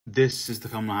this is the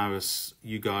Kamala Harris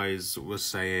you guys were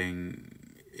saying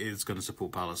is going to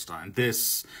support Palestine.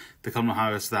 The Kamala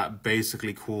Harris that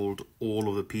basically called all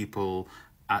of the people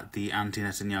at the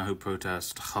anti-Netanyahu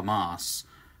protest Hamas.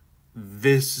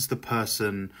 This is the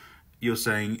person you're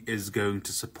saying is going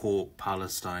to support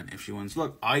Palestine if she wins.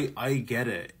 Look, I get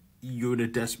it. You're in a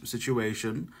desperate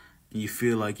situation and you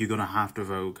feel like you're going to have to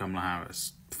vote Kamala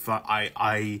Harris.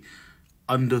 I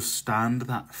understand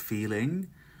that feeling,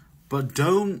 but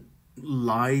don't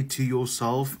lie to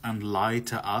yourself and lie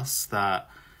to us that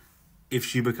if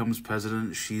she becomes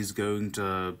president, she's going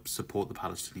to support the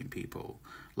Palestinian people.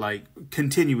 Like,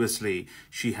 continuously,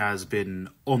 she has been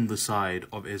on the side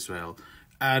of Israel.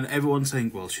 And everyone's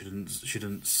saying, well, she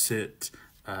didn't sit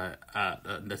at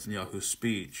Netanyahu's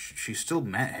speech. She still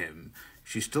met him.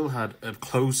 She still had a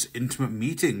close, intimate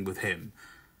meeting with him.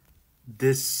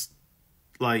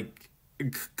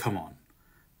 Come on.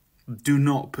 Do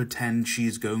not pretend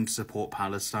she's going to support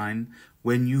Palestine.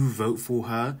 When you vote for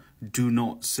her, do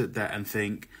not sit there and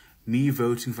think, me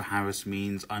voting for Harris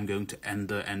means I'm going to end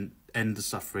the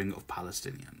suffering of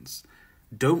Palestinians.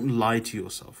 Don't lie to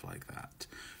yourself like that.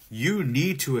 You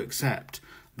need to accept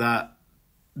that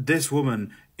this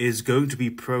woman is going to be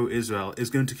pro-Israel, is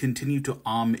going to continue to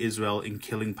arm Israel in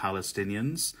killing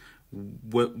Palestinians,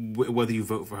 whether you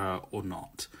vote for her or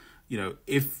not.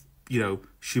 If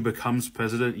she becomes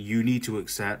president, you need to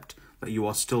accept that you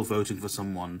are still voting for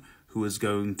someone who is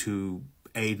going to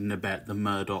aid and abet the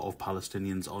murder of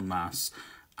Palestinians en masse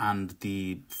and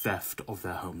the theft of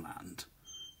their homeland.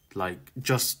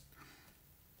 Just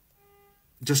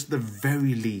the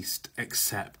very least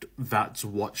accept that's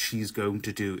what she's going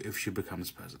to do if she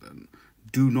becomes president.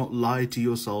 Do not lie to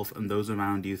yourself and those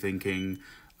around you thinking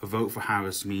a vote for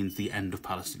Harris means the end of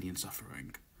Palestinian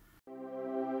suffering.